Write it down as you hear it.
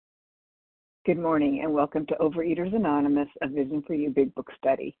Good morning and welcome to Overeaters Anonymous, a Vision for You Big Book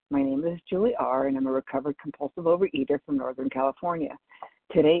Study. My name is Julie R. and I'm a recovered compulsive overeater from Northern California.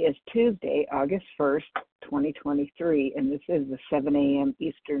 Today is Tuesday, August 1st, 2023, and this is the 7 a.m.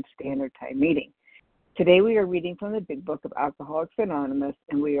 Eastern Standard Time meeting. Today we are reading from the Big Book of Alcoholics Anonymous,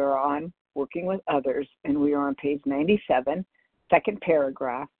 and we are on Working with Others, and we are on page 97, second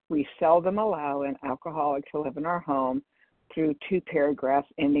paragraph. We seldom allow an alcoholic to live in our home, through two paragraphs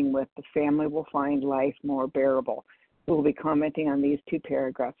ending with the family will find life more bearable. We will be commenting on these two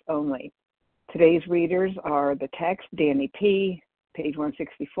paragraphs only. Today's readers are the text, Danny P., page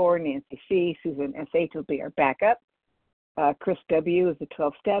 164, Nancy C., Susan S.H. will be our backup. Chris W. is the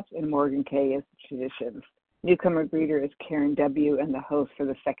 12 Steps, and Morgan K. is the Traditions. Newcomer reader is Karen W., and the host for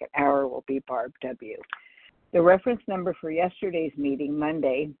the second hour will be Barb W. The reference number for yesterday's meeting,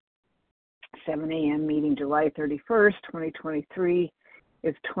 Monday, 7 a.m. meeting, July 31st, 2023,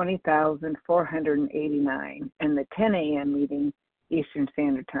 is 20,489, and the 10 a.m. meeting, Eastern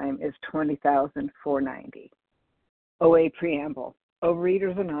Standard Time, is 20,490. OA Preamble.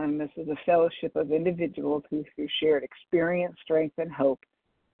 Overeaters Anonymous is a fellowship of individuals who, through shared experience, strength, and hope,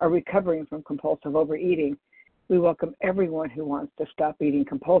 are recovering from compulsive overeating. We welcome everyone who wants to stop eating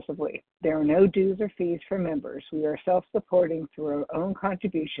compulsively. There are no dues or fees for members. We are self-supporting through our own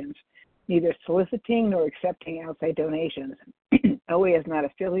contributions, neither soliciting nor accepting outside donations. OA is not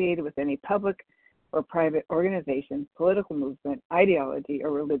affiliated with any public or private organization, political movement, ideology,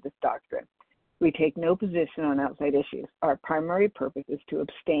 or religious doctrine. We take no position on outside issues. Our primary purpose is to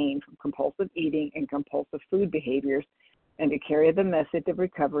abstain from compulsive eating and compulsive food behaviors and to carry the message of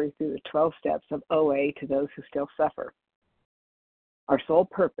recovery through the 12 steps of OA to those who still suffer. Our sole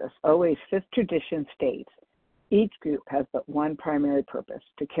purpose, OA's fifth tradition states, each group has but one primary purpose,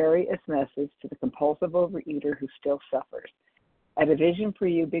 to carry its message to the compulsive overeater who still suffers. At a Vision for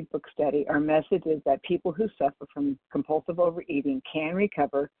You Big Book Study, our message is that people who suffer from compulsive overeating can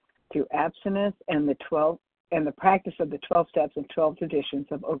recover through abstinence and the practice of the 12 steps and 12 traditions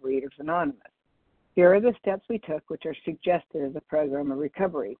of Overeaters Anonymous. Here are the steps we took, which are suggested as a program of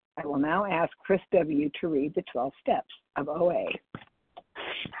recovery. I will now ask Chris W. to read the 12 steps of OA.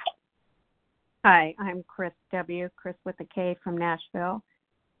 Hi, I'm Chris W., Chris with a K from Nashville.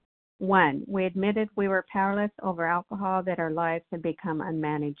 1, we admitted we were powerless over alcohol, that our lives had become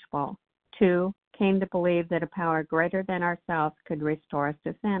unmanageable. 2, came to believe that a power greater than ourselves could restore us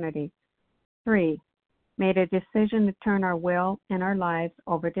to sanity. 3, made a decision to turn our will and our lives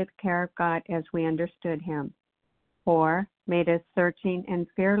over to the care of God as we understood Him. 4, made a searching and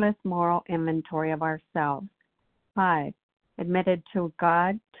fearless moral inventory of ourselves. 5, admitted to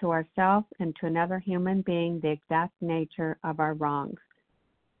God, to ourselves, and to another human being the exact nature of our wrongs.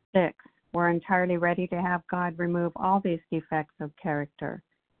 6, we're entirely ready to have God remove all these defects of character.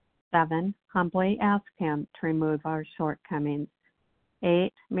 7, humbly asked Him to remove our shortcomings.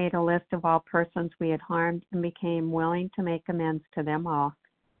 8, made a list of all persons we had harmed and became willing to make amends to them all.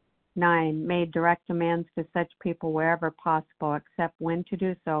 9, made direct amends to such people wherever possible, except when to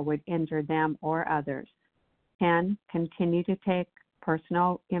do so would injure them or others. 10, continue to take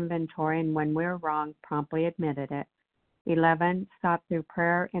personal inventory, and when we were wrong, promptly admitted it. 11, sought through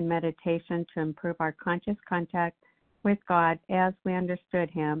prayer and meditation to improve our conscious contact with God as we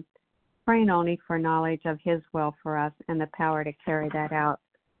understood Him, praying only for knowledge of His will for us and the power to carry that out.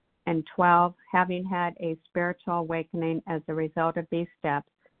 And 12, having had a spiritual awakening as a result of these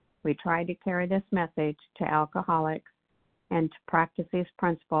steps, we tried to carry this message to alcoholics and to practice these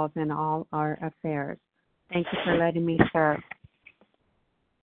principles in all our affairs. Thank you for letting me serve.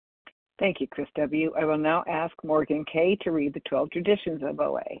 Thank you, Chris W. I will now ask Morgan K. to read the 12 traditions of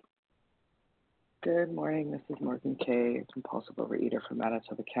OA. Good morning. This is Morgan K., compulsive overeater from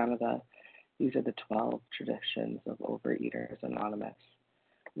Manitoba, Canada. These are the 12 traditions of Overeaters Anonymous.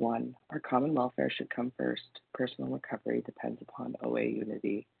 1, our common welfare should come first. Personal recovery depends upon OA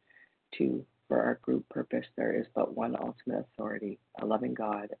unity. 2, for our group purpose, there is but one ultimate authority, a loving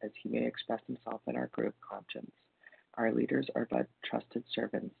God, as He may express Himself in our group conscience. Our leaders are but trusted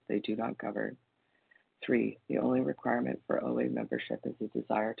servants. They do not govern. 3, the only requirement for OA membership is a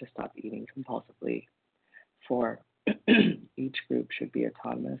desire to stop eating compulsively. 4, each group should be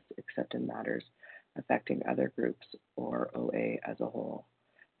autonomous except in matters affecting other groups or OA as a whole.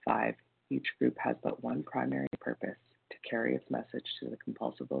 5, each group has but one primary purpose, to carry its message to the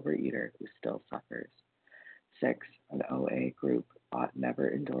compulsive overeater who still suffers. 6, an OA group ought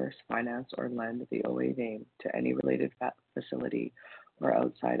never endorse, finance, or lend the OA name to any related facility or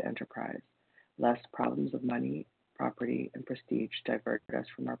outside enterprise, lest problems of money, property, and prestige divert us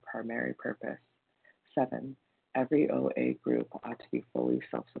from our primary purpose. 7, Every OA group ought to be fully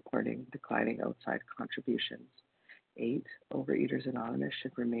self-supporting, declining outside contributions. 8, Overeaters Anonymous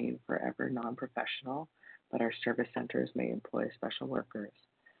should remain forever non-professional, but our service centers may employ special workers.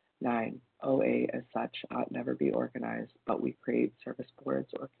 9, OA as such ought never be organized, but we create service boards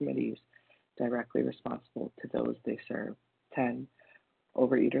or committees directly responsible to those they serve. 10,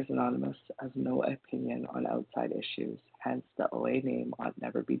 Overeaters Anonymous has no opinion on outside issues, hence the OA name ought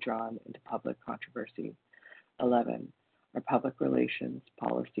never be drawn into public controversy. 11, our public relations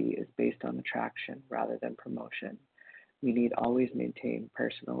policy is based on attraction rather than promotion. We need always maintain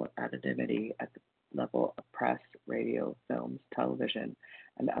personal anonymity at the level of press, radio, films, television,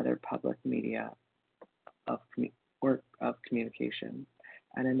 and other public media of communication.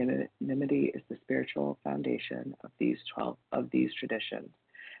 Anonymity is the spiritual foundation of these traditions,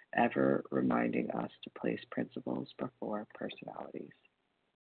 ever reminding us to place principles before personalities.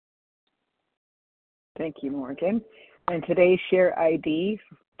 Thank you, Morgan. And today's share ID,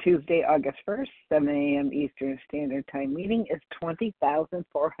 Tuesday, August 1st, 7 a.m. Eastern Standard Time meeting is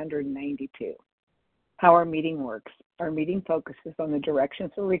 20,492. How our meeting works. Our meeting focuses on the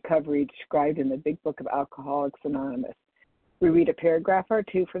directions for recovery described in the Big Book of Alcoholics Anonymous. We read a paragraph or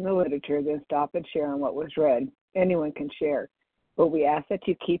two from the literature, then stop and share on what was read. Anyone can share, but we ask that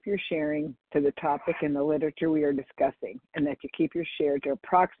you keep your sharing to the topic in the literature we are discussing, and that you keep your share to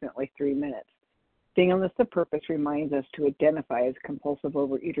approximately 3 minutes. Singleness of purpose reminds us to identify as compulsive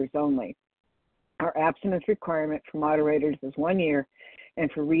overeaters only. Our abstinence requirement for moderators is 1 year, and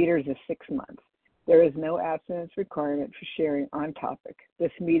for readers is 6 months. There is no abstinence requirement for sharing on topic.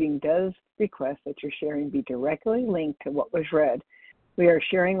 This meeting does request that your sharing be directly linked to what was read. We are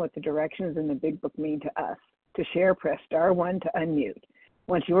sharing what the directions in the Big Book mean to us. To share, press *1 to unmute.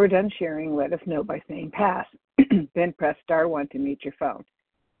 Once you are done sharing, let us know by saying pass. Then press *1 to mute your phone.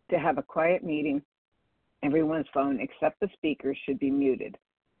 To have a quiet meeting, everyone's phone except the speaker should be muted.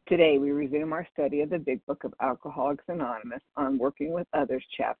 Today, we resume our study of the Big Book of Alcoholics Anonymous on Working with Others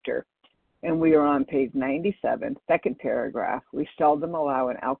chapter, and we are on page 97, second paragraph. We seldom allow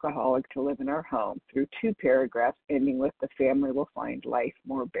an alcoholic to live in our home, through 2 paragraphs ending with the family will find life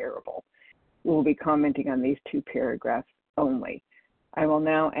more bearable. We will be commenting on these 2 paragraphs only. I will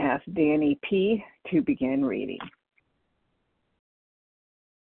now ask Danny P. to begin reading.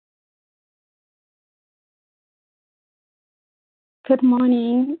 Good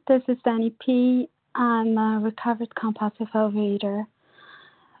morning. This is Danny P. I'm a recovered compulsive overeater.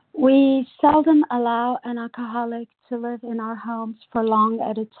 We seldom allow an alcoholic to live in our homes for long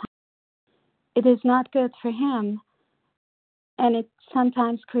at a time. It is not good for him, and it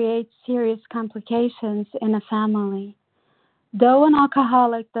sometimes creates serious complications in a family. Though an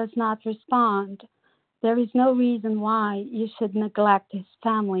alcoholic does not respond, there is no reason why you should neglect his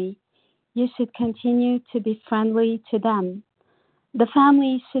family. You should continue to be friendly to them. The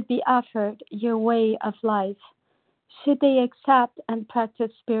family should be offered your way of life. Should they accept and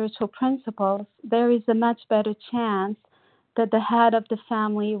practice spiritual principles, there is a much better chance that the head of the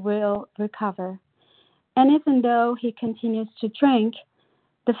family will recover. And even though he continues to drink,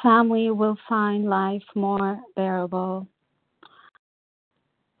 the family will find life more bearable.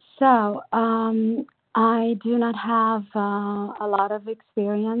 So, I do not have a lot of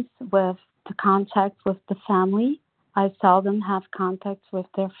experience with the contact with the family. I seldom have contact with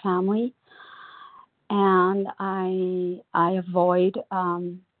their family, and I avoid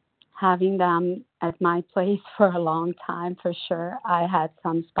having them at my place for a long time for sure. I had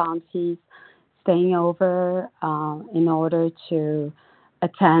some sponsees staying over in order to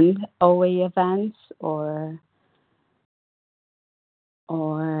attend OA events or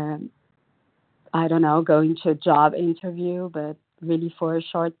I don't know, going to a job interview, but really for a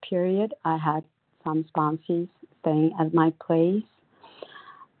short period. I had some sponsees staying at my place.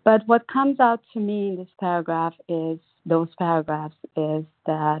 But what comes out to me in those paragraphs is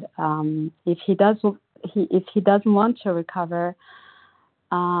that if he doesn't want to recover,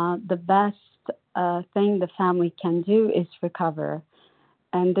 the best thing the family can do is recover,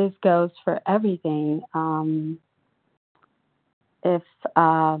 and this goes for everything. If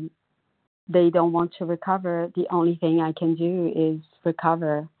they don't want to recover, the only thing I can do is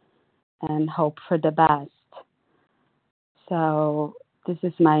recover and hope for the best. So this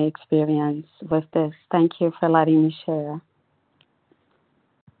is my experience with this. Thank you for letting me share.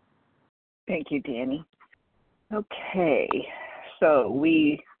 Thank you, Danny. Okay, so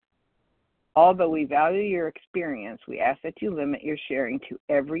although we value your experience, we ask that you limit your sharing to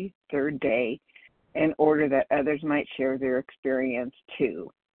every third day in order that others might share their experience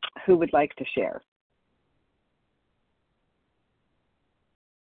too. Who would like to share?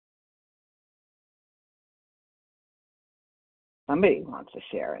 Somebody wants to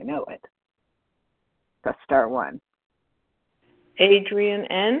share. I know it. Press star 1. Adrian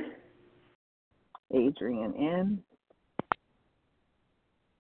N. Adrian N.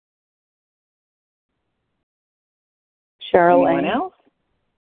 Cheryl Anyone A. else?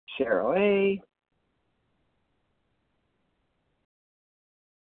 Cheryl A.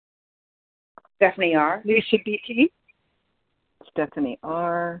 Stephanie R. Lisa BT. Stephanie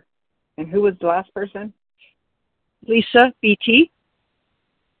R. And who was the last person? Lisa BT.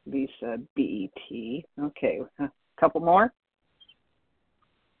 Lisa B.T. Okay, a couple more.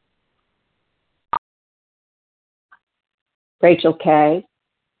 Rachel K.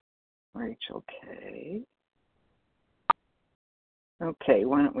 Rachel K. Okay,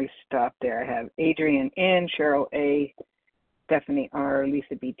 why don't we stop there? I have Adrian N., Cheryl A., Stephanie R.,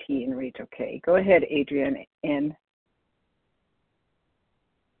 Lisa B.T., and Rachel K. Go ahead, Adrian N.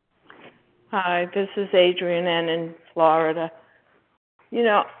 Hi, this is Adrian N. in Florida. You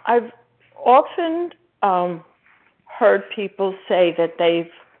know, I've often heard people say that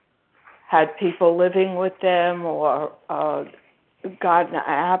they've had people living with them or gotten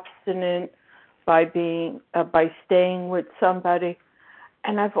abstinent by staying with somebody.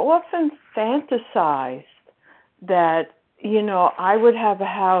 And I've often fantasized that, you know, I would have a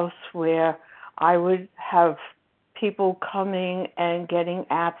house where I would have people coming and getting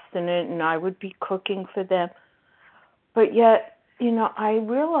abstinent and I would be cooking for them. But yet, you know, I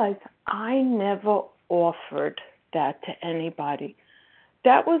realized I never offered that to anybody.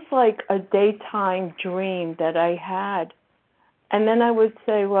 That was like a daytime dream that I had. And then I would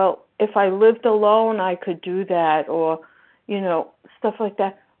say, well, if I lived alone, I could do that, or, you know, stuff like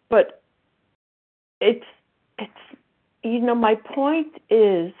that. But it's you know, my point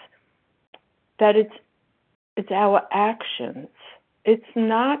is that it's our actions. It's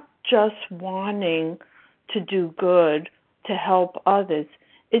not just wanting to do good, to help others.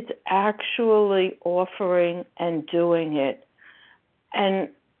 It's actually offering and doing it. And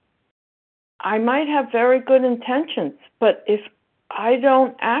I might have very good intentions, but if I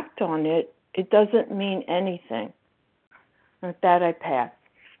don't act on it, it doesn't mean anything. With that, I pass.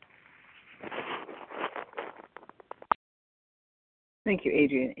 Thank you,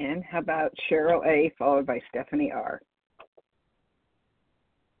 Adrian N. How about Cheryl A., followed by Stephanie R.?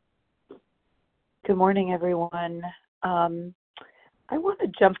 Good morning, everyone. I want to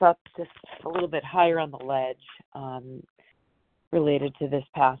jump up just a little bit higher on the ledge related to this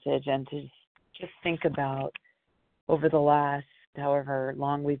passage and to just think about over the last however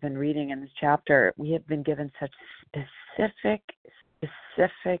long we've been reading in this chapter, we have been given such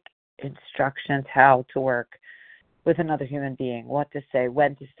specific instructions how to work with another human being, what to say,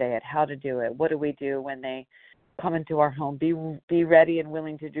 when to say it, how to do it, what do we do when they come into our home, be ready and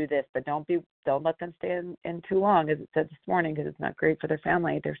willing to do this, but don't let them stay in too long, as it said this morning, because it's not great for their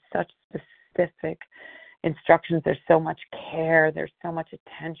family. There's such specific instructions. There's so much care. There's so much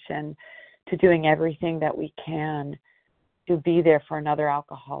attention to doing everything that we can to be there for another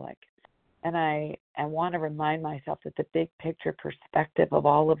alcoholic. And I want to remind myself that the big picture perspective of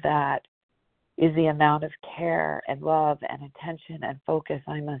all of that is the amount of care and love and attention and focus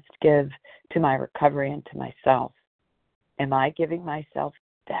I must give to my recovery and to myself. Am I giving myself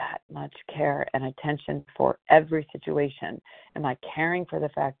that much care and attention for every situation? Am I caring for the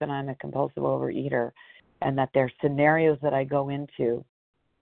fact that I'm a compulsive overeater and that there are scenarios that I go into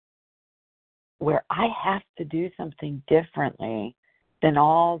where I have to do something differently than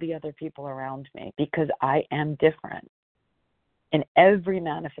all the other people around me because I am different? In every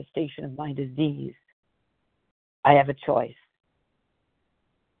manifestation of my disease, I have a choice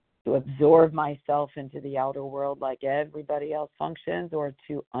to absorb myself into the outer world like everybody else functions, or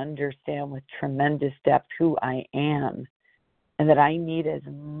to understand with tremendous depth who I am and that I need as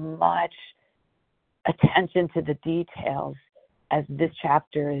much attention to the details as this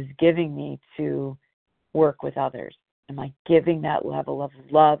chapter is giving me to work with others. Am I giving that level of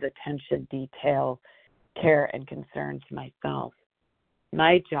love, attention, detail, care, and concern to myself?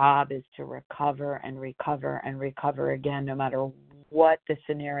 My job is to recover and recover and recover again, no matter what the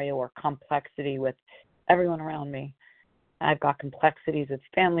scenario or complexity with everyone around me. I've got complexities with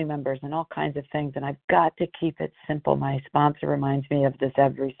family members and all kinds of things, and I've got to keep it simple. My sponsor reminds me of this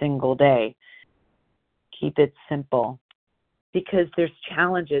every single day. Keep it simple, because there's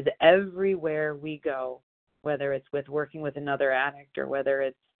challenges everywhere we go, whether it's with working with another addict or whether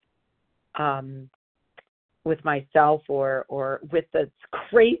it's with myself or with the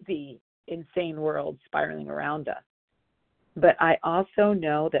crazy, insane world spiraling around us. But I also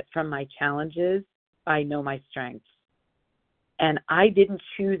know that from my challenges, I know my strengths. And I didn't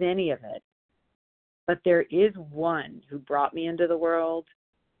choose any of it. but there is one who brought me into the world.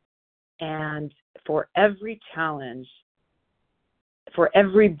 And for every challenge, for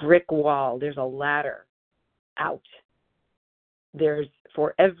every brick wall, there's a ladder out. There's,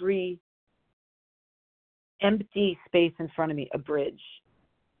 for every empty space in front of me, a bridge.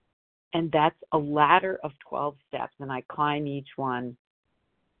 And that's a ladder of 12 steps, and I climb each one.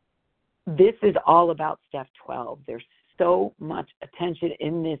 This is all about step 12. There's so much attention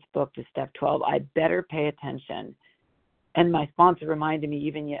in this book to step 12. I better pay attention. And my sponsor reminded me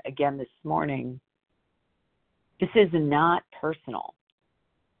even yet again this morning, this is not personal.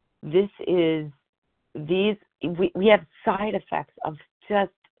 This is we have side effects of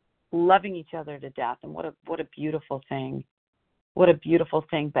just loving each other to death, and what a beautiful thing. What a beautiful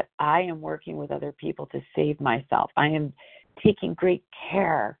thing. But I am working with other people to save myself. I am taking great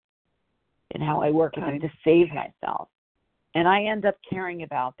care in how I work with them to save myself. And I end up caring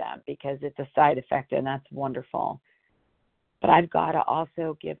about them because it's a side effect, and that's wonderful. But I've got to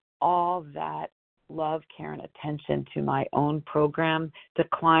also give all that love, care, and attention to my own program to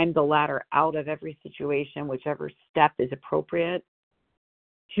climb the ladder out of every situation, whichever step is appropriate,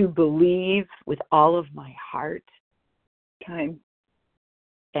 to believe with all of my heart.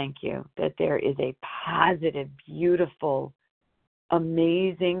 Thank you. That there is a positive, beautiful,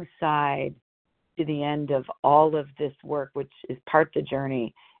 amazing side to the end of all of this work, which is part the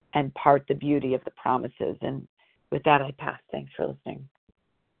journey and part the beauty of the promises. And with that, I pass. Thanks for listening.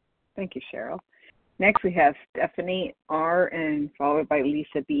 Thank you, Cheryl. Next, we have Stephanie R. and followed by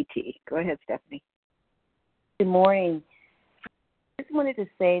Lisa B.T. Go ahead, Stephanie. Good morning. I just wanted to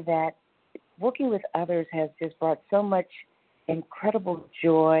say that working with others has just brought so much incredible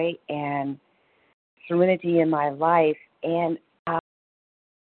joy and serenity in my life. And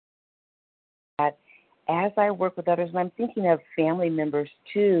as I work with others, and I'm thinking of family members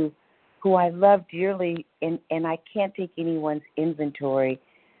too, who I love dearly, and I can't take anyone's inventory,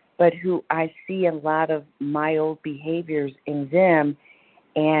 but who I see a lot of my old behaviors in them,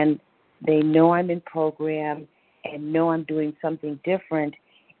 and they know I'm in program and know I'm doing something different,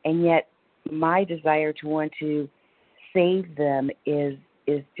 and yet my desire to want to save them is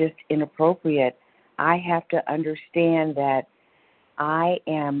just inappropriate. I have to understand that I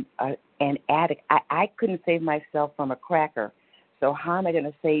am an addict. I couldn't save myself from a cracker, so how am I going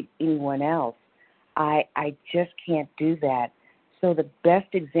to save anyone else? I just can't do that. So the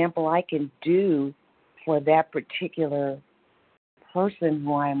best example I can do for that particular person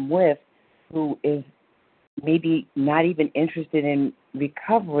who I'm with, who is maybe not even interested in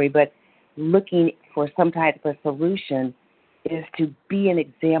recovery, but looking for some type of solution, is to be an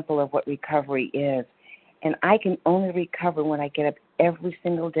example of what recovery is. And I can only recover when I get up every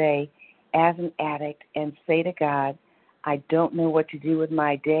single day as an addict and say to God, I don't know what to do with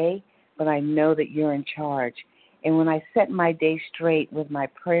my day, but I know that you're in charge. And when I set my day straight with my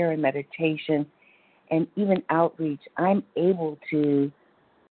prayer and meditation and even outreach, I'm able to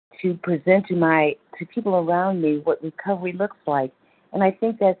present to people around me what recovery looks like. And I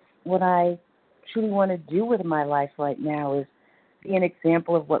think that's what I truly want to do with my life right now, is be an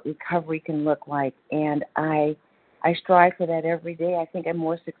example of what recovery can look like. And I strive for that every day. I think I'm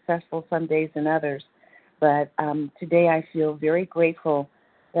more successful some days than others. But today I feel very grateful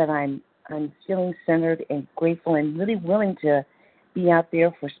that I'm feeling centered and grateful and really willing to be out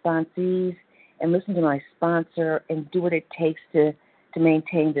there for sponsees and listen to my sponsor and do what it takes to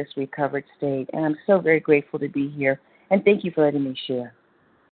maintain this recovered state. And I'm so very grateful to be here. And thank you for letting me share.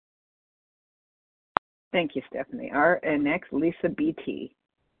 Thank you, Stephanie R. And next, Lisa B.T.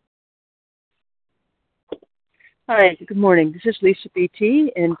 Hi, good morning. This is Lisa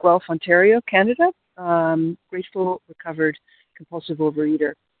B.T. in Guelph, Ontario, Canada. Grateful, recovered, compulsive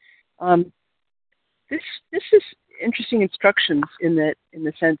overeater. This is interesting instructions in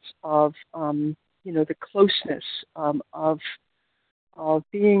the sense of the closeness of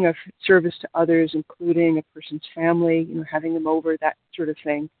being of service to others, including a person's family, having them over, that sort of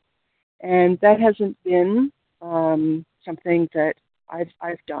thing. And that hasn't been something that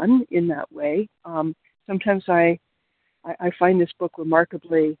I've done in that way. Sometimes I find this book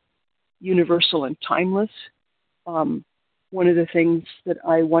remarkably universal and timeless. One of the things that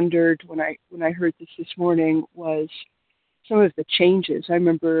I wondered when I heard this morning was some of the changes. I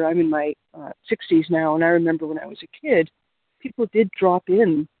remember I'm in my 60s now, and I remember when I was a kid, people did drop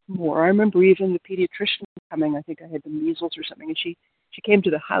in more. I remember even the pediatrician coming. I think I had the measles or something, and she came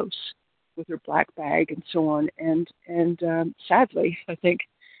to the house with her black bag and so on. And sadly, I think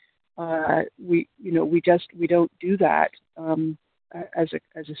we don't do that as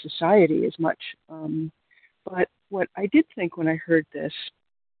a society as much. But what I did think when I heard this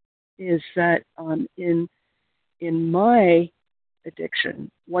is that in my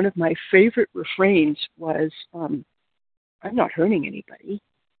addiction, one of my favorite refrains was, "I'm not hurting anybody."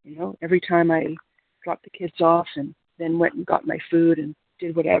 You know, every time I dropped the kids off and then went and got my food and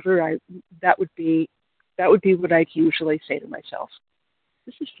did whatever, that would be what I'd usually say to myself.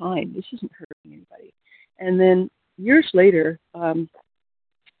 This is fine. This isn't hurting anybody. And then years later,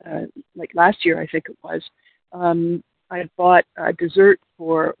 like last year, I think it was, I had bought a dessert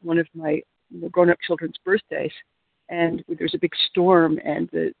for one of my grown-up children's birthdays, and there was a big storm, and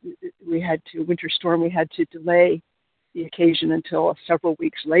winter storm. We had to delay the occasion until several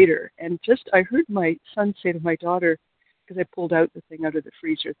weeks later. And I heard my son say to my daughter, because I pulled out the thing out of the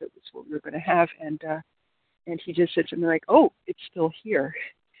freezer that was what we were going to have, and he just said something like, "Oh, it's still here,"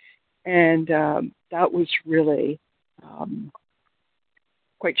 and that was really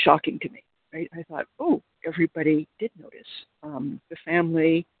quite shocking to me. Right? I thought, oh, everybody did notice. The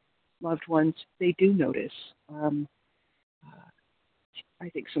family, loved ones, they do notice. I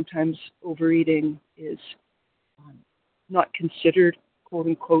think sometimes overeating is not considered, quote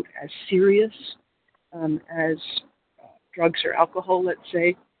unquote, as serious as drugs or alcohol, let's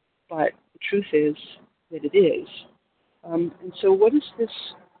say, but the truth is that it is. And so what is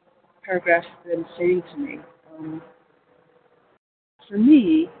this paragraph then saying to me? For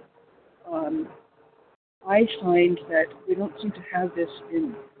me, I find that we don't seem to have this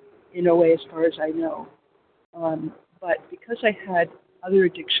in OA as far as I know. But because I had other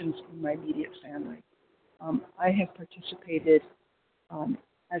addictions in my immediate family, I have participated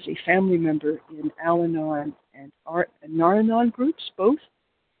as a family member in Al-Anon and Nar-Anon groups, both,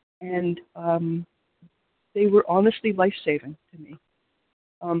 and they were honestly life-saving to me.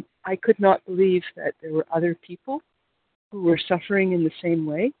 I could not believe that there were other people who were suffering in the same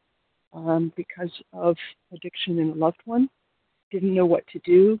way because of addiction in a loved one, didn't know what to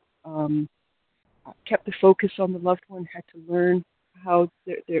do, kept the focus on the loved one, had to learn how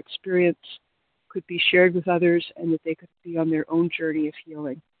their experience could be shared with others and that they could be on their own journey of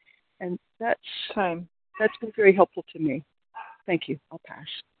healing. And that's been very helpful to me. Thank you. I'll pass.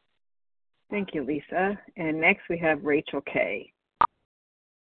 Thank you, Lisa. And next we have Rachel K.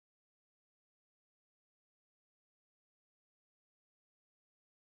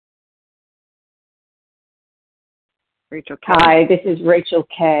 Rachel K. Hi, this is Rachel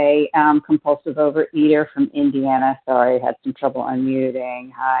K., compulsive overeater from Indiana. Sorry, I had some trouble unmuting.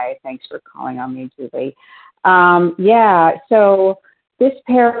 Hi, thanks for calling on me, Julie. So this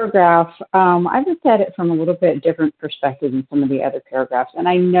paragraph, I've looked at it from a little bit different perspective than some of the other paragraphs, and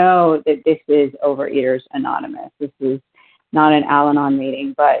I know that this is Overeaters Anonymous. This is not an Al-Anon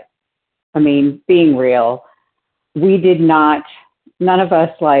meeting, but, I mean, being real, we did not, none of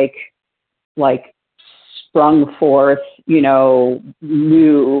us like sprung forth,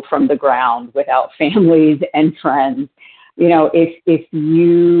 new from the ground without families and friends. If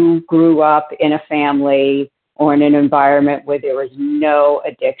you grew up in a family or in an environment where there was no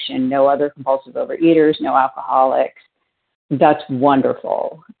addiction, no other compulsive overeaters, no alcoholics, that's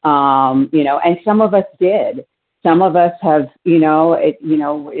wonderful. And some of us did. Some of us have,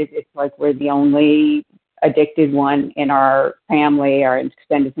 it's like we're the only addicted one in our family, our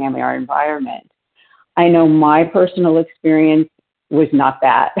extended family, our environment. I know my personal experience was not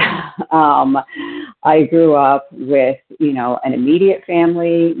that. I grew up with, an immediate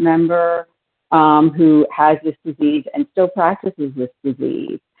family member who has this disease and still practices this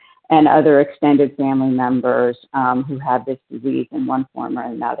disease, and other extended family members who have this disease in one form or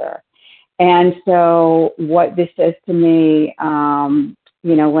another. And so what this says to me,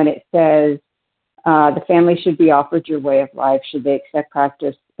 when it says the family should be offered your way of life, should they accept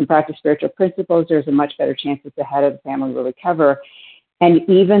practice spiritual principles, there's a much better chance that the head of the family will recover. And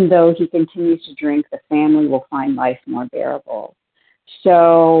even though he continues to drink, the family will find life more bearable.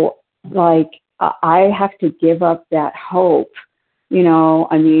 So, I have to give up that hope.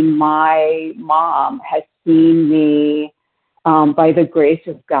 My mom has seen me, by the grace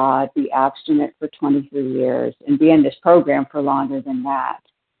of God, be abstinent for 23 years and be in this program for longer than that.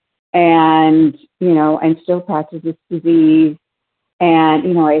 And, and still practice this disease.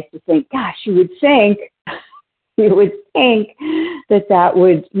 And, I used to think, gosh, you would think that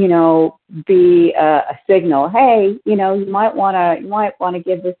would, be a signal. Hey, you might want to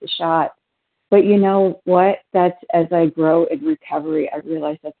give this a shot. But you know what? That's, as I grow in recovery, I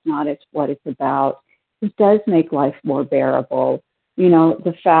realize that's not what it's about. It does make life more bearable.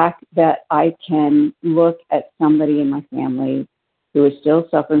 The fact that I can look at somebody in my family who is still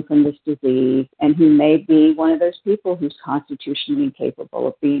suffering from this disease and who may be one of those people who's constitutionally incapable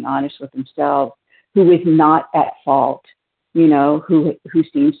of being honest with themselves, who is not at fault, who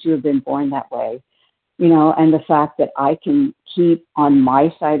seems to have been born that way, and the fact that I can keep on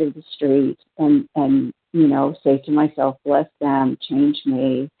my side of the street and say to myself, bless them, change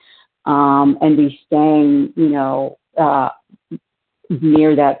me, and be staying,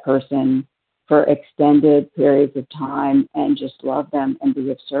 near that person for extended periods of time and just love them and be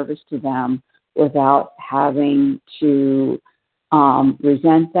of service to them without having to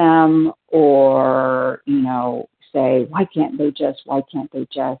resent them or, say, why can't they just,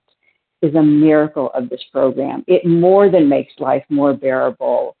 is a miracle of this program. It more than makes life more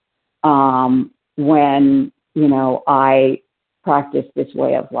bearable when, I practice this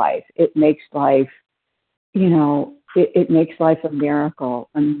way of life. It makes life, it makes life a miracle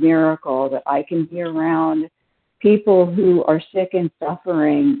that I can be around people who are sick and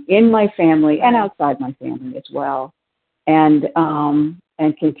suffering in my family and outside my family as well, and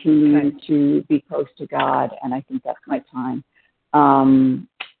continue to be close to God. And I think that's my time,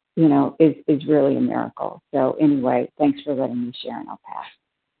 is really a miracle. So anyway, thanks for letting me share, and I'll pass.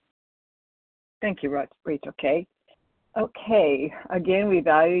 Thank you, Rachel K. Okay, again, we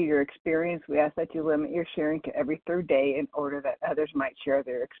value your experience. We ask that you limit your sharing to every third day in order that others might share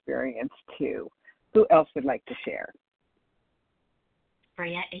their experience too. Who else would like to share?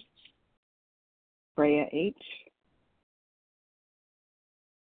 Freya H. Freya H.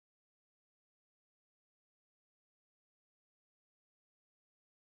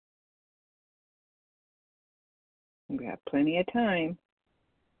 We have plenty of time.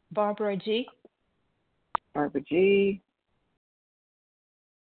 Barbara G. Barbara G.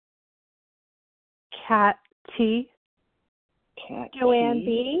 Kat T. Kat Joanne T.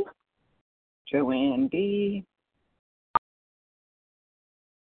 B. Joanne B.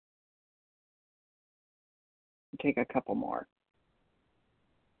 Take a couple more.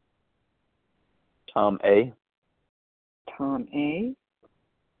 Tom A. Tom A.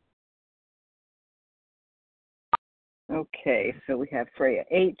 Okay, so we have Freya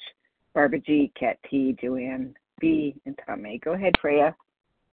H, Barbara G, Kat T, Joanne B, and Tom A. Go ahead, Freya.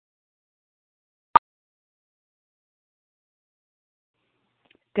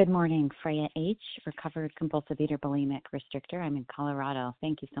 Good morning, Freya H., recovered compulsive eater bulimic restrictor. I'm in Colorado.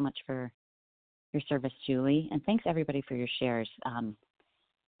 Thank you so much for your service, Julie, and thanks everybody for your shares.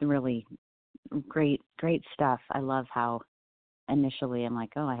 Really great stuff. I love how initially I'm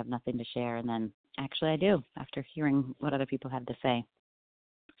like, oh, I have nothing to share, and then actually I do after hearing what other people had to say.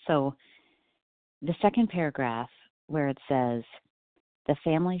 So the second paragraph where it says, the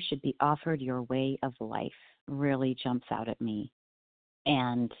family should be offered your way of life really jumps out at me.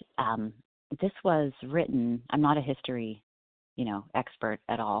 And this was written, I'm not a history, expert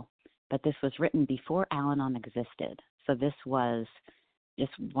at all, but this was written before Al-Anon existed. So this was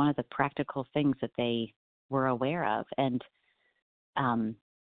just one of the practical things that they were aware of. And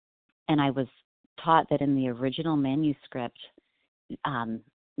I was taught that in the original manuscript,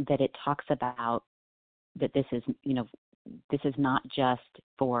 that it talks about that this is not just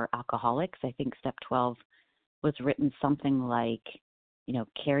for alcoholics. I think step 12 was written something like,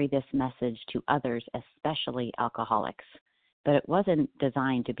 carry this message to others, especially alcoholics. But it wasn't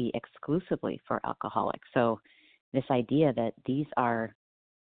designed to be exclusively for alcoholics. So this idea that these are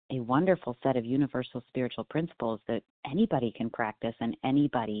a wonderful set of universal spiritual principles that anybody can practice and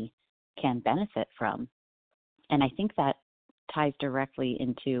anybody can benefit from. And I think that ties directly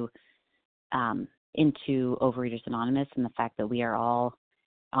into Overeaters Anonymous and the fact that we are all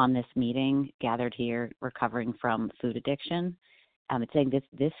on this meeting gathered here recovering from food addiction. It's saying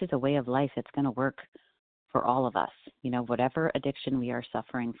this is a way of life that's going to work for all of us, whatever addiction we are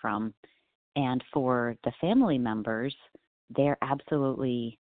suffering from. And for the family members, they're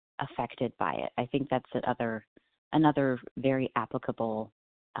absolutely affected by it. I think that's another very applicable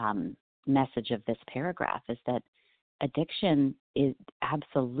message of this paragraph, is that addiction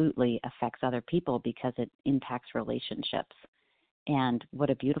absolutely affects other people because it impacts relationships. And what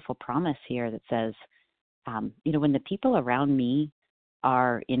a beautiful promise here that says, when the people around me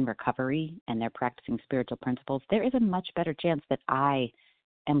are in recovery and they're practicing spiritual principles, there is a much better chance that I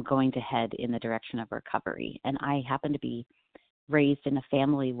am going to head in the direction of recovery. And I happen to be raised in a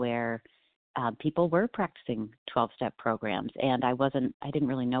family where people were practicing 12-step programs, and I didn't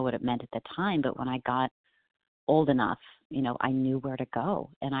really know what it meant at the time, but when I got old enough, I knew where to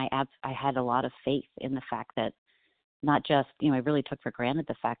go. And I had a lot of faith in the fact that not just, I really took for granted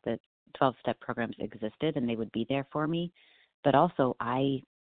the fact that 12-step programs existed and they would be there for me, but also I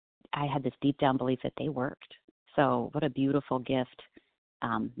had this deep down belief that they worked. So what a beautiful gift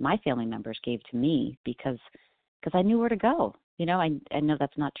my family members gave to me because I knew where to go. I know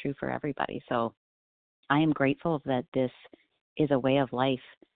that's not true for everybody. So I am grateful that this is a way of life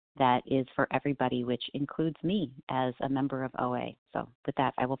that is for everybody, which includes me as a member of OA. So with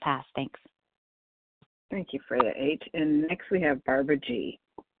that, I will pass. Thanks. Thank you, Freda H. And next we have Barbara G.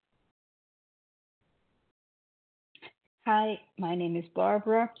 Hi, my name is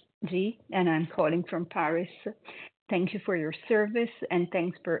Barbara G, and I'm calling from Paris. Thank you for your service, and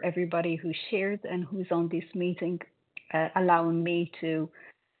thanks for everybody who shared and who's on this meeting, allowing me to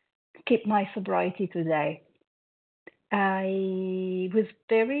keep my sobriety today. I was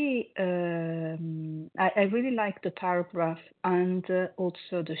very, I really liked the paragraph and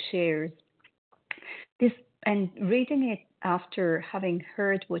also the shares. This, and reading it after having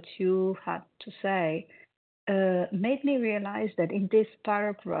heard what you had to say, made me realize that in this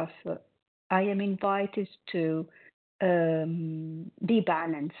paragraph, I am invited to be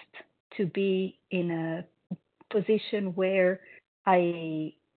balanced, to be in a position where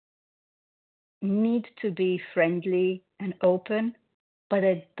I need to be friendly and open, but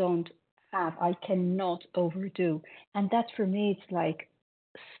I cannot overdo. And that for me, it's like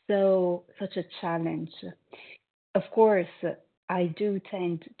such a challenge. Of course, I do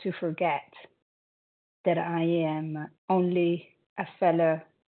tend to forget that I am only a fellow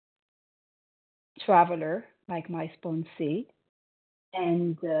traveler, like my sponsee,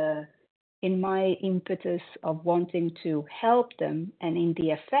 and in my impetus of wanting to help them and in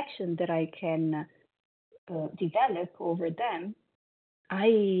the affection that I can develop over them,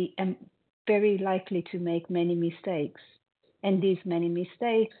 I am very likely to make many mistakes. And these many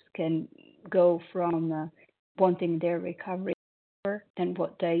mistakes can go from wanting their recovery more than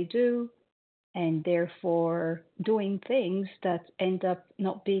what they do, and therefore doing things that end up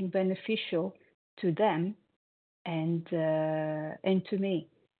not being beneficial to them and to me.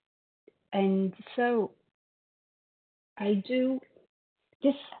 And so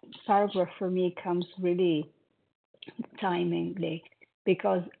this paragraph for me comes really timingly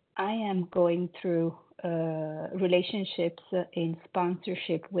because I am going through relationships in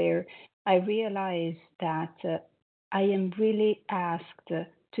sponsorship where I realize that I am really asked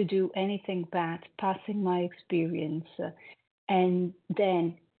to do anything but passing my experience. And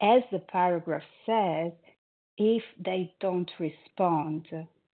then, as the paragraph says, if they don't respond,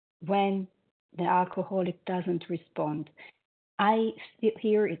 when the alcoholic doesn't respond,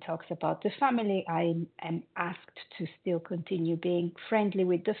 here it talks about the family. I am asked to still continue being friendly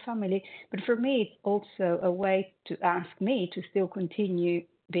with the family, but for me, it's also a way to ask me to still continue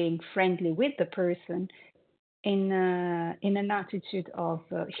being friendly with the person in an attitude of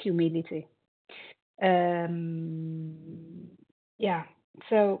humility.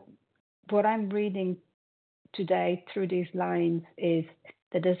 So what I'm reading today through these lines is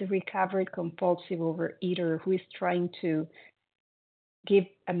that there's a recovered compulsive overeater who is trying to give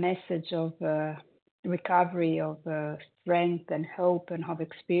a message of recovery, of strength and hope and of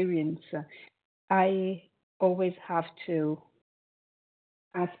experience. I always have to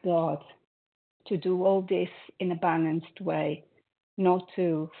ask God to do all this in a balanced way, not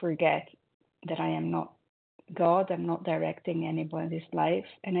to forget that I am not God, I'm not directing anybody's life,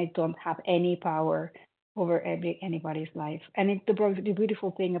 and I don't have any power over anybody's life. And the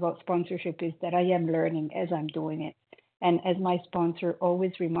beautiful thing about sponsorship is that I am learning as I'm doing it. And as my sponsor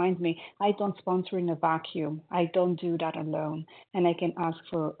always reminds me, I don't sponsor in a vacuum. I don't do that alone. And I can ask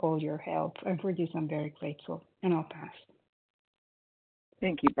for all your help. And for this, I'm very grateful. And I'll pass.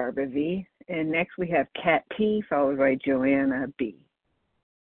 Thank you, Barbara V. And next we have Kat T, followed by Joanna B.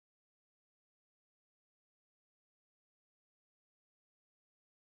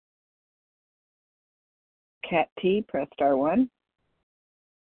 Kat T, press star 1.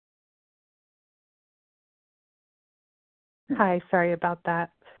 Hi, sorry about that.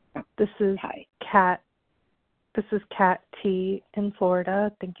 This is Kat. This is Kat T in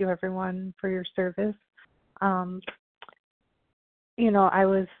Florida. Thank you, everyone, for your service. I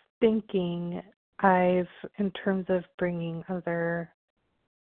was thinking in terms of bringing other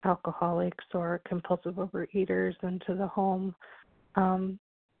alcoholics or compulsive overeaters into the home,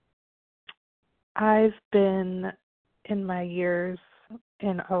 I've been, in my years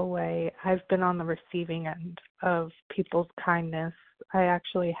in OA, I've been on the receiving end of people's kindness. I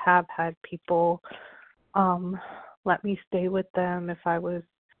actually have had people let me stay with them if I was,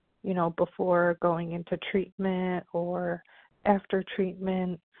 before going into treatment or after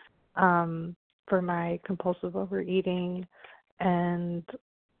treatment for my compulsive overeating. And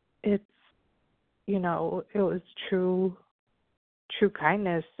it's, it was true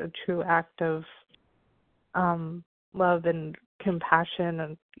kindness, a true act of love and compassion,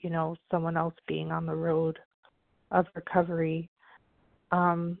 and someone else being on the road of recovery.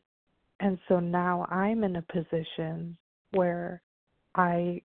 And so now I'm in a position where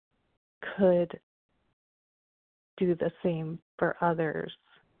I could do the same for others.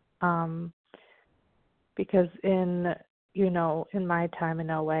 Because in my time in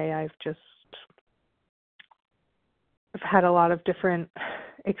OA, I've had a lot of different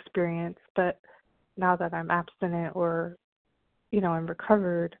experience, but now that I'm abstinent or, I'm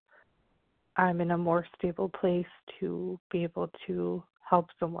recovered, I'm in a more stable place to be able to help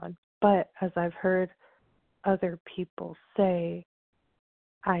someone. But as I've heard other people say,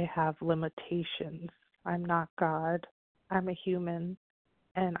 I have limitations. I'm not God. I'm a human,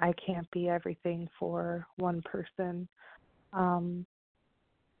 and I can't be everything for one person. And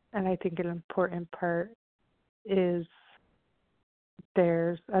I think an important part is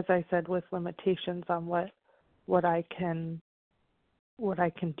there's, as I said, with limitations on what I can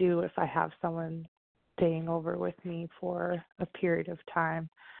do if I have someone staying over with me for a period of time,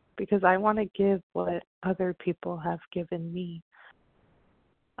 because I want to give what other people have given me.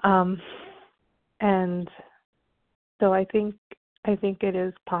 And so I think it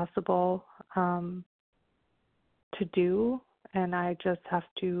is possible to do, and I just have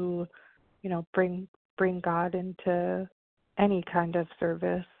to, bring God into any kind of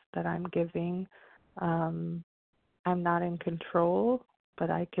service that I'm giving. I'm not in control,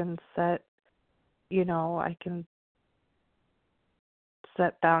 but I can set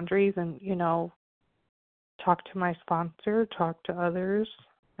boundaries and, talk to my sponsor, talk to others,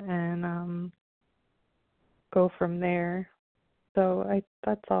 and go from there. So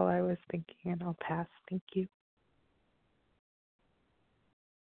that's all I was thinking, and I'll pass. Thank you.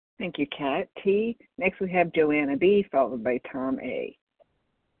 Thank you, Kat T. Next we have Joanna B., followed by Tom A.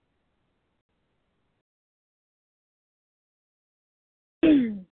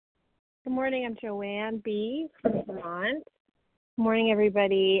 Good morning. I'm Joanne B. from Vermont. Good morning,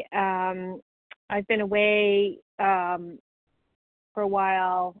 everybody. I've been away for a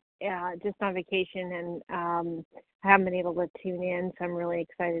while, just on vacation, and I haven't been able to tune in, so I'm really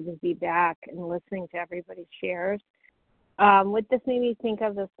excited to be back and listening to everybody's shares. What this made me think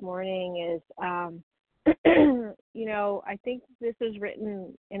of this morning is, I think this was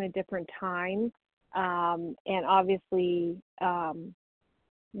written in a different time, and obviously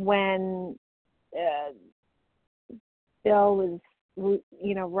when Bill was,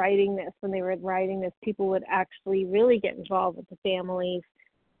 writing this, when they were writing this, people would actually really get involved with the families,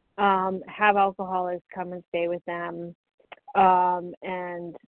 have alcoholics come and stay with them,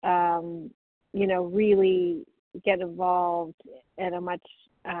 and really get involved at a much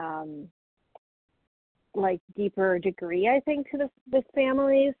deeper degree, I think, to the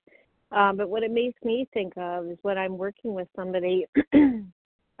families. But what it makes me think of is when I'm working with somebody,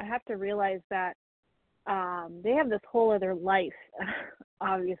 I have to realize that they have this whole other life,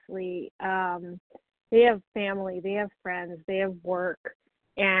 obviously. They have family, they have friends, they have work,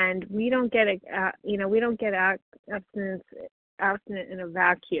 and we don't get abstinent in a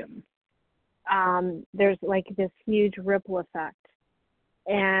vacuum. There's like this huge ripple effect,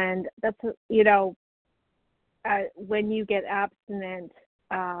 and that's when you get abstinent,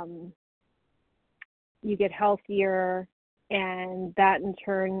 you get healthier, and that in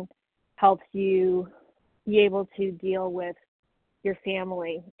turn helps you be able to deal with your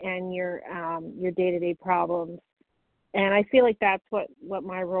family and your day-to-day problems. And I feel like that's what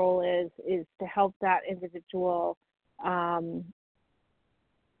my role is to help that individual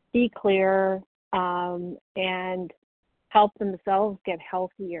be clear and help themselves get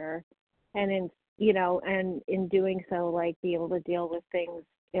healthier, and in doing so, be able to deal with things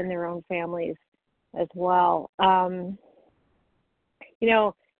in their own families as well.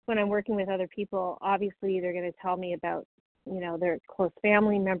 When I'm working with other people, obviously they're going to tell me about, their close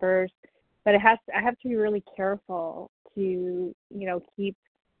family members, but I have to be really careful to, keep,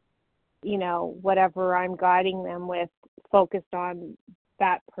 whatever I'm guiding them with focused on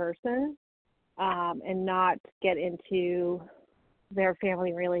that person, and not get into their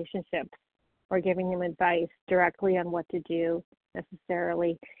family relationships or giving them advice directly on what to do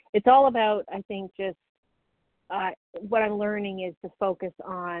necessarily. It's all about, I think, just what I'm learning is to focus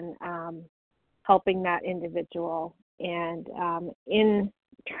on helping that individual, and in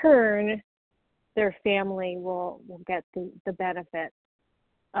turn, their family will get the benefit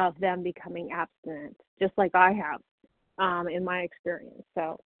of them becoming abstinent, just like I have in my experience.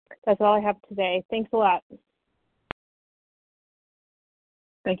 So that's all I have today. Thanks a lot.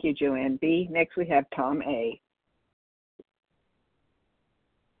 Thank you, Joanne B. Next we have Tom A.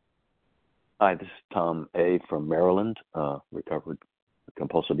 Hi, this is Tom A. from Maryland, recovered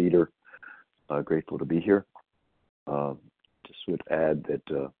compulsive eater. Grateful to be here. Just would add that,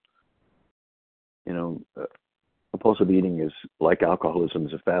 compulsive eating is like alcoholism,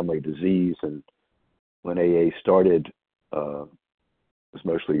 is a family disease. And when AA started, it was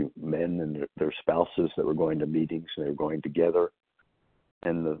mostly men and their spouses that were going to meetings, and they were going together.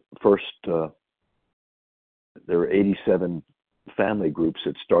 And the first, there were 87 family groups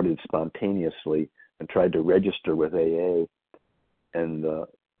that started spontaneously and tried to register with AA, and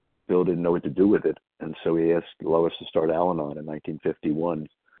Bill didn't know what to do with it, and so he asked Lois to start Al-Anon in 1951.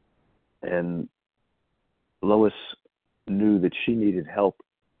 And Lois knew that she needed help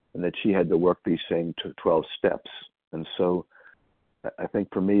and that she had to work these same 12 steps. And so I think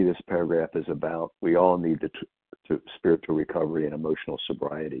for me, this paragraph is about we all need to spiritual recovery and emotional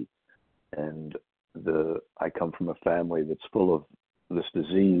sobriety. And I come from a family that's full of this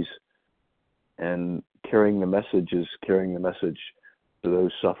disease, and carrying the message to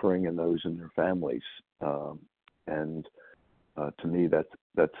those suffering and those in their families. To me,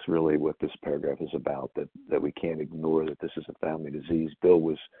 that's really what this paragraph is about, that we can't ignore that this is a family disease. Bill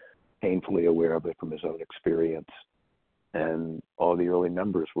was painfully aware of it from his own experience, and all the early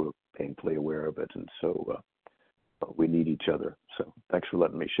members were painfully aware of it, and so we need each other. So thanks for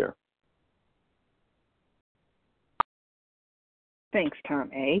letting me share. Thanks, Tom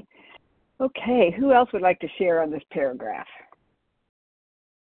A. Okay, who else would like to share on this paragraph?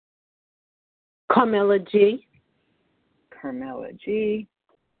 Carmela G. Carmela G.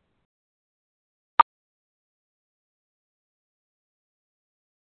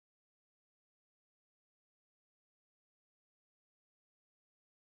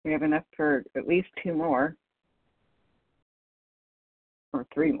 We have enough for at least 2 more, or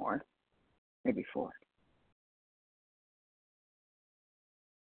 3 more, maybe 4.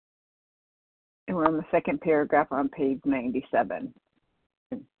 And we're on the second paragraph on page 97.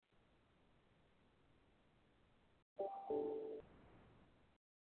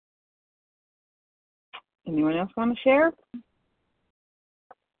 Anyone else want to share?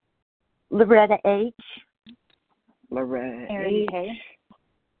 Loretta H. Loretta Aaron H. K.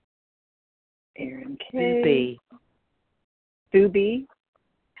 Aaron K. Sue B. Sue B.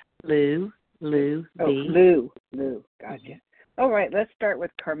 Lou B. Lou. Gotcha. All right, let's start with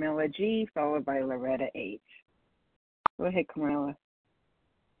Carmela G, followed by Loretta H. Go ahead, Carmela.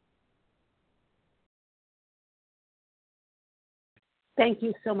 Thank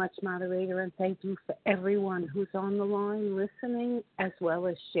you so much, moderator, and thank you for everyone who's on the line listening as well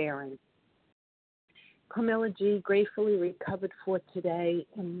as sharing. Carmela G, gratefully recovered for today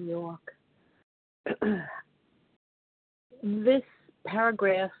in New York. This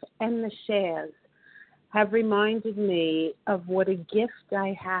paragraph and the shares have reminded me of what a gift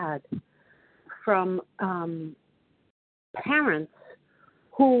I had from parents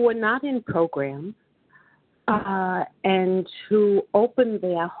who were not in program and who opened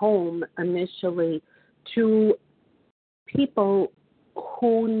their home initially to people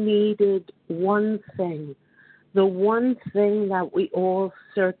who needed one thing, the one thing that we all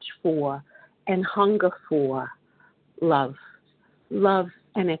search for and hunger for, love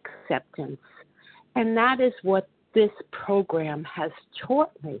and acceptance. And that is what this program has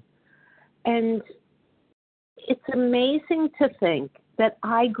taught me. And it's amazing to think that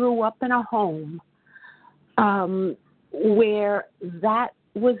I grew up in a home where that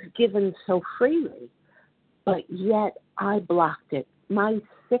was given so freely, but yet I blocked it. My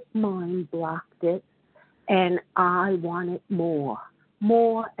sick mind blocked it, and I wanted more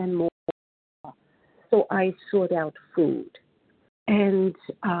and more. So I sought out food. And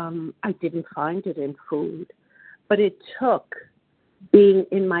I didn't find it in food, but it took being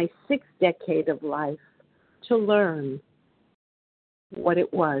in my 6th decade of life to learn what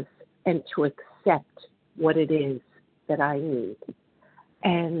it was and to accept what it is that I need.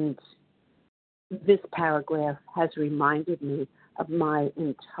 And this paragraph has reminded me of my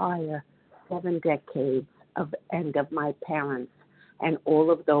entire 7 decades of my parents and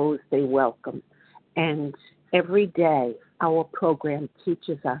all of those they welcome. And every day, our program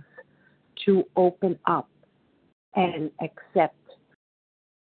teaches us to open up and accept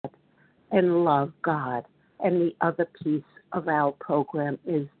and love God. And the other piece of our program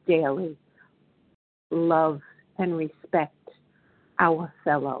is daily love and respect our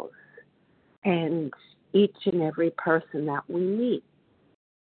fellows. And each and every person that we meet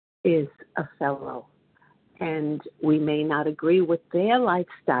is a fellow. And we may not agree with their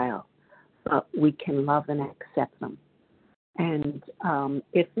lifestyle, but we can love and accept them. And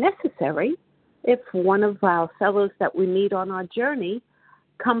if necessary, if one of our fellows that we meet on our journey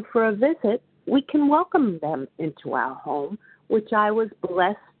come for a visit, we can welcome them into our home, which I was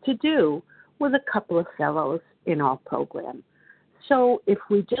blessed to do with a couple of fellows in our program. So if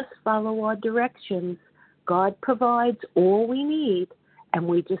we just follow our directions, God provides all we need, and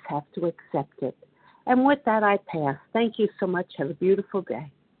we just have to accept it. And with that, I pass. Thank you so much. Have a beautiful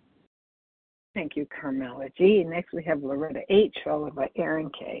day. Thank you, Carmela G. Next, we have Loretta H., followed by Aaron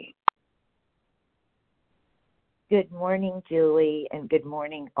K. Good morning, Julie, and good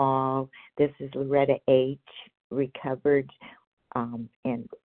morning, all. This is Loretta H., recovered, and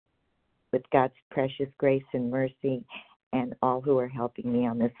with God's precious grace and mercy, and all who are helping me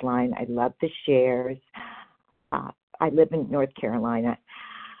on this line. I love the shares. I live in North Carolina.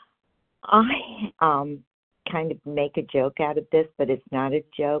 I kind of make a joke out of this, but it's not a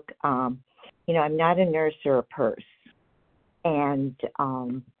joke. I'm not a nurse or a purse, and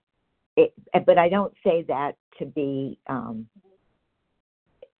but I don't say that to be,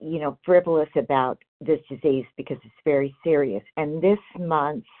 frivolous about this disease, because it's very serious. And this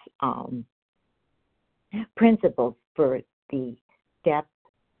month's principles for the step,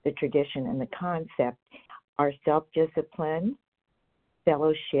 the tradition, and the concept are self-discipline,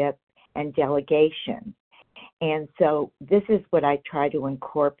 fellowship, and delegation. And so this is what I try to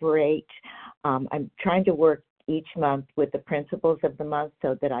incorporate. I'm trying to work each month with the principles of the month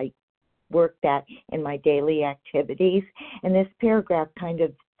so that I work that in my daily activities. And this paragraph kind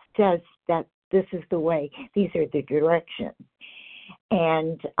of says that this is the way, these are the directions.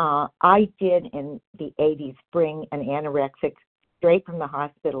 And I did in the 80s bring an anorexic straight from the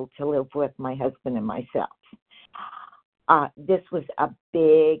hospital to live with my husband and myself. This was a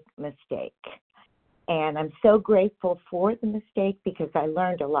big mistake. And I'm so grateful for the mistake because I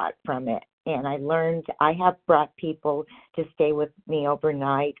learned a lot from it. And I have brought people to stay with me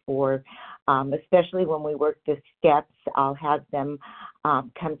overnight, or especially when we work the steps, I'll have them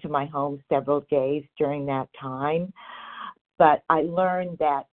come to my home several days during that time. But I learned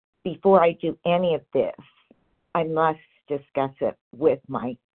that before I do any of this, I must discuss it with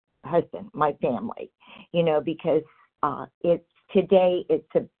my husband, my family, because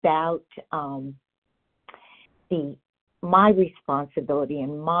it's about my responsibility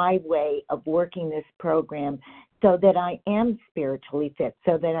and my way of working this program so that I am spiritually fit,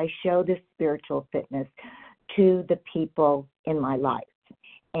 so that I show this spiritual fitness to the people in my life.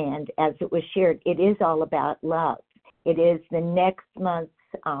 And as it was shared, it is all about love. It is the next month's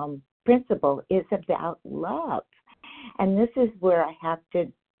principle is about love. And this is where I have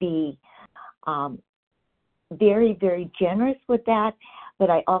to be very, very generous with that, but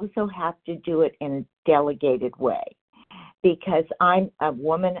I also have to do it in a delegated way, because I'm a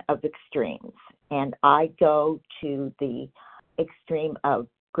woman of extremes, and I go to the extreme of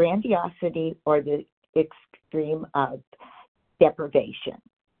grandiosity or the extreme of deprivation.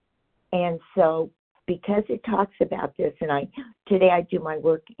 And so because it talks about this, and today I do my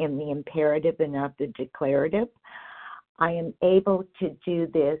work in the imperative and not the declarative, I am able to do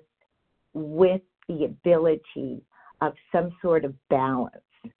this with the ability of some sort of balance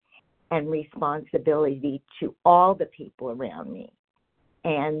and responsibility to all the people around me.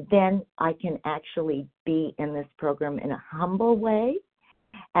 And then I can actually be in this program in a humble way,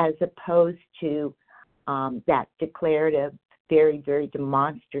 as opposed to that declarative, very, very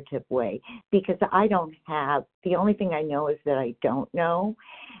demonstrative way, because the only thing I know is that I don't know.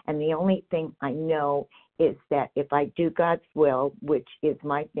 And the only thing I know is that if I do God's will, which is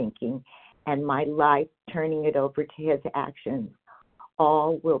my thinking, and my life, turning it over to His actions,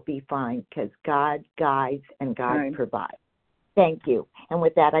 all will be fine, because God guides and God provides. Thank you. And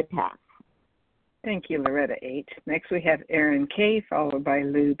with that, I pass. Thank you, Loretta H. Next, we have Aaron K., followed by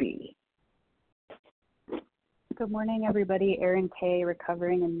Lou B. Good morning, everybody. Erin K.,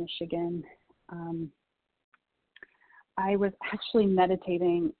 recovering in Michigan. I was actually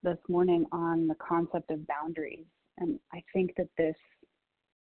meditating this morning on the concept of boundaries, and I think that this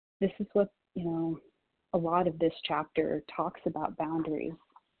is what, a lot of this chapter talks about boundaries,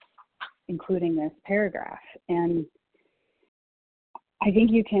 including this paragraph. And I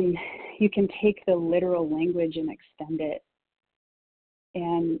think you can take the literal language and extend it.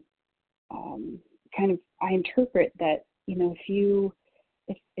 And I interpret that,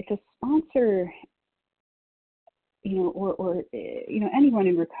 if a sponsor, or anyone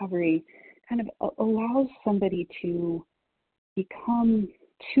in recovery kind of allows somebody to become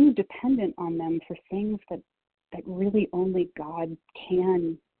too dependent on them for things that really only God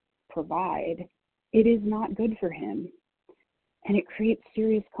can provide, it is not good for him. And it creates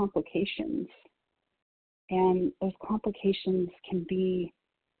serious complications. And those complications can be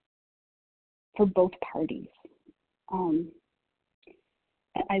for both parties.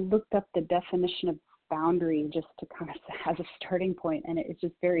 I looked up the definition of boundary just to kind of as a starting point, and it's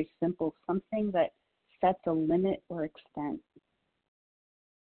just very simple: something that sets a limit or extent.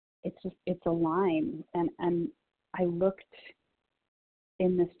 it's a line. And I looked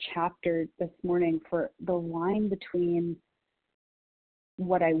in this chapter this morning for the line between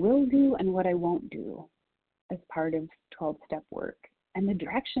what I will do and what I won't do as part of 12-step work. And the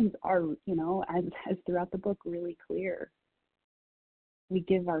directions are, as throughout the book, really clear. We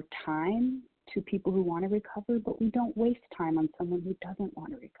give our time to people who want to recover, but we don't waste time on someone who doesn't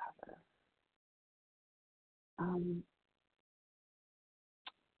want to recover.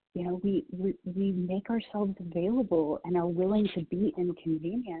 We make ourselves available and are willing to be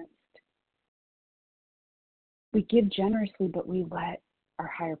inconvenienced. We give generously, but we let our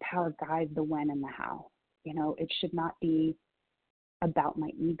higher power guide the when and the how. It should not be about my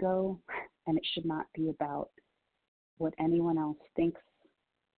ego, and it should not be about what anyone else thinks.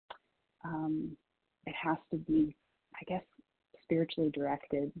 It has to be, I guess, spiritually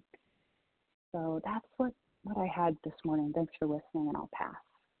directed. So that's what I had this morning. Thanks for listening, and I'll pass.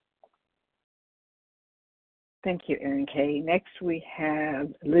 Thank you, Erin K. Next we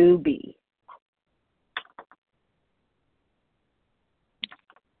have Lou B.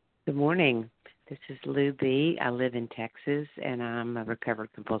 Good morning. This is Lou B. I live in Texas, and I'm a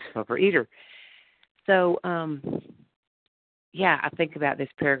recovered compulsive overeater. So, I think about this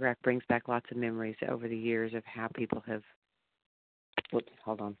paragraph brings back lots of memories over the years of how people have. Whoops,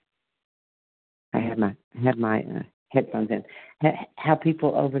 hold on. I had my headphones in. How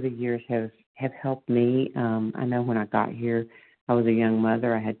people over the years have helped me. I know when I got here, I was a young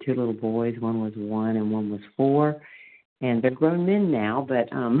mother. I had 2 little boys. One was 1 and one was 4. And they're grown men now, but,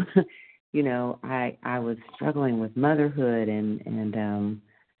 I was struggling with motherhood and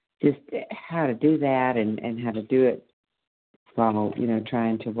just how to do that and how to do it while,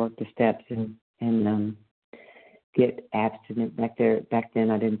 trying to work the steps and get abstinent. Back then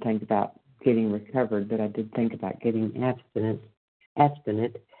I didn't think about getting recovered, but I did think about getting abstinent. And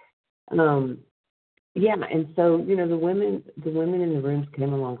so, the women in the rooms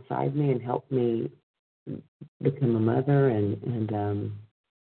came alongside me and helped me become a mother and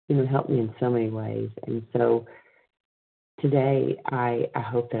helped me in so many ways. And so today I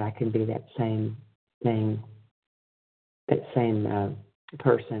hope that I can be that same thing, that same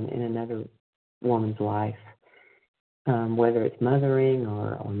person in another woman's life, whether it's mothering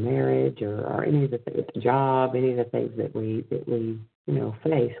or marriage or any of the job, any of the things that we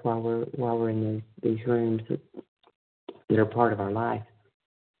face while we're in these rooms that are part of our life.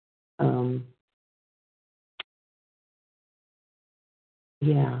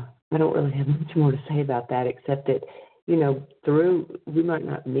 I don't really have much more to say about that except that, we might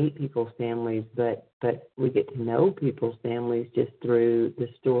not meet people's families, but we get to know people's families just through the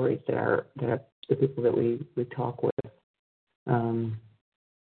stories that are the people that we talk with,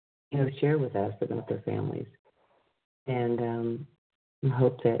 share with us about their families. And I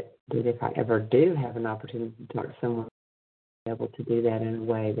hope that if I ever do have an opportunity to talk to someone, I'll be able to do that in a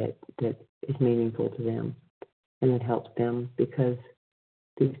way that is meaningful to them and that helps them, because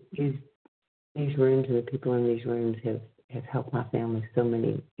these rooms and the people in these rooms have helped my family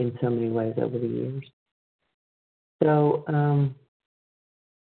in so many ways over the years. So,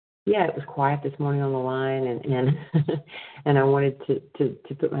 it was quiet this morning on the line, and and I wanted to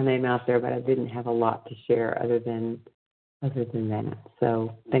put my name out there, but I didn't have a lot to share other than that.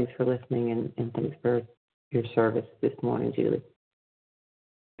 So thanks for listening, and thanks for your service this morning, Julie.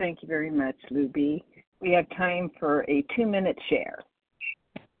 Thank you very much, Lou B. We have time for a 2-minute share.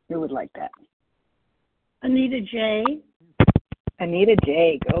 Who would like that? Anita J. Anita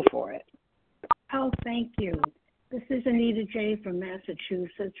J., go for it. Oh, thank you. This is Anita J. from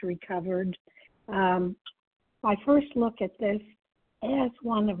Massachusetts, recovered. I first look at this as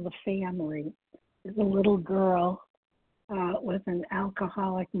one of the family. There's a little girl with an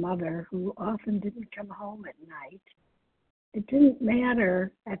alcoholic mother who often didn't come home at night. It didn't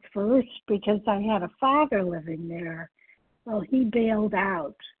matter at first because I had a father living there. Well, he bailed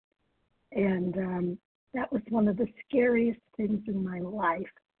out. And that was one of the scariest things in my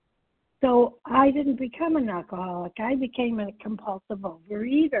life. So I didn't become an alcoholic. I became a compulsive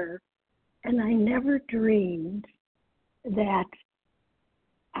overeater. And I never dreamed that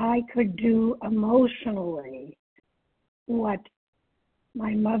I could do emotionally what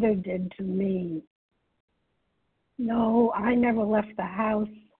my mother did to me. No, I never left the house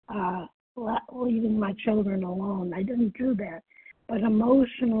leaving my children alone. I didn't do that. But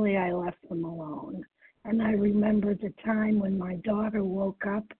emotionally, I left them alone. And I remember the time when my daughter woke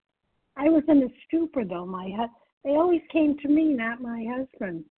up. I was in a stupor, though. They always came to me, not my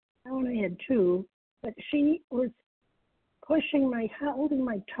husband. I only had 2. But she was holding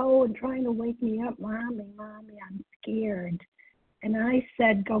my toe and trying to wake me up. Mommy, I'm scared. And I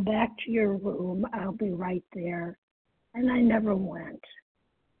said, go back to your room. I'll be right there. And I never went.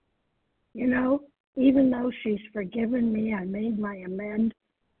 You know, even though she's forgiven me, I made my amend.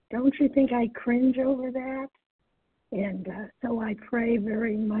 Don't you think I cringe over that? And so I pray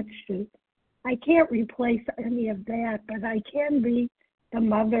very much I can't replace any of that, but I can be the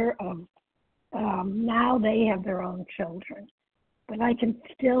mother of, now they have their own children, but I can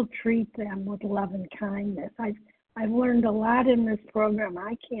still treat them with love and kindness. I've learned a lot in this program.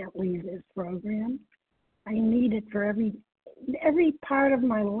 I can't leave this program. I need it for every part of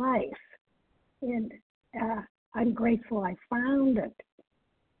my life. And I'm grateful I found it.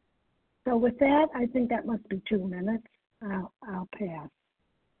 So with that, I think that must be 2 minutes. I'll pass.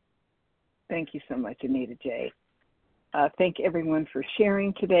 Thank you so much, Anita J. Thank everyone for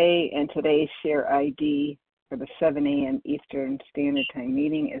sharing today, and today's share ID for the 7 a.m. Eastern Standard Time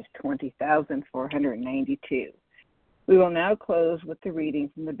meeting is 20,492. We will now close with the reading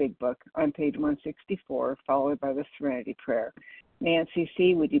from the Big Book on page 164, followed by the Serenity Prayer. Nancy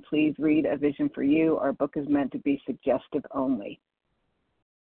C., would you please read A Vision for You? Our book is meant to be suggestive only.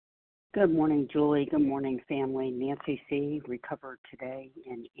 Good morning, Julie. Good morning, family. Nancy C., recovered today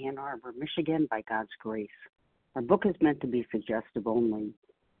in Ann Arbor, Michigan, by God's grace. Our book is meant to be suggestive only.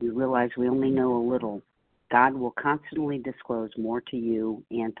 We realize we only know a little. God will constantly disclose more to you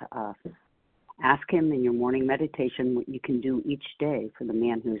and to us. Ask Him in your morning meditation what you can do each day for the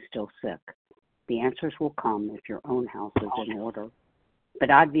man who is still sick. The answers will come if your own house is in order. But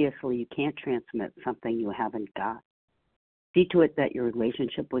obviously, you can't transmit something you haven't got. See to it that your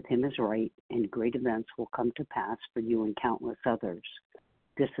relationship with Him is right, and great events will come to pass for you and countless others.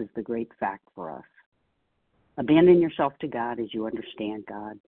 This is the great fact for us. Abandon yourself to God as you understand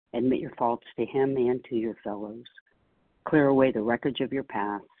God. Admit your faults to Him and to your fellows. Clear away the wreckage of your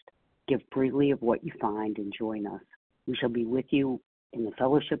past. Give freely of what you find and join us. We shall be with you in the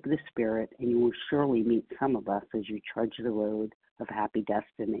fellowship of the Spirit, and you will surely meet some of us as you trudge the road of happy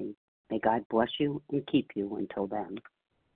destiny. May God bless you and keep you until then.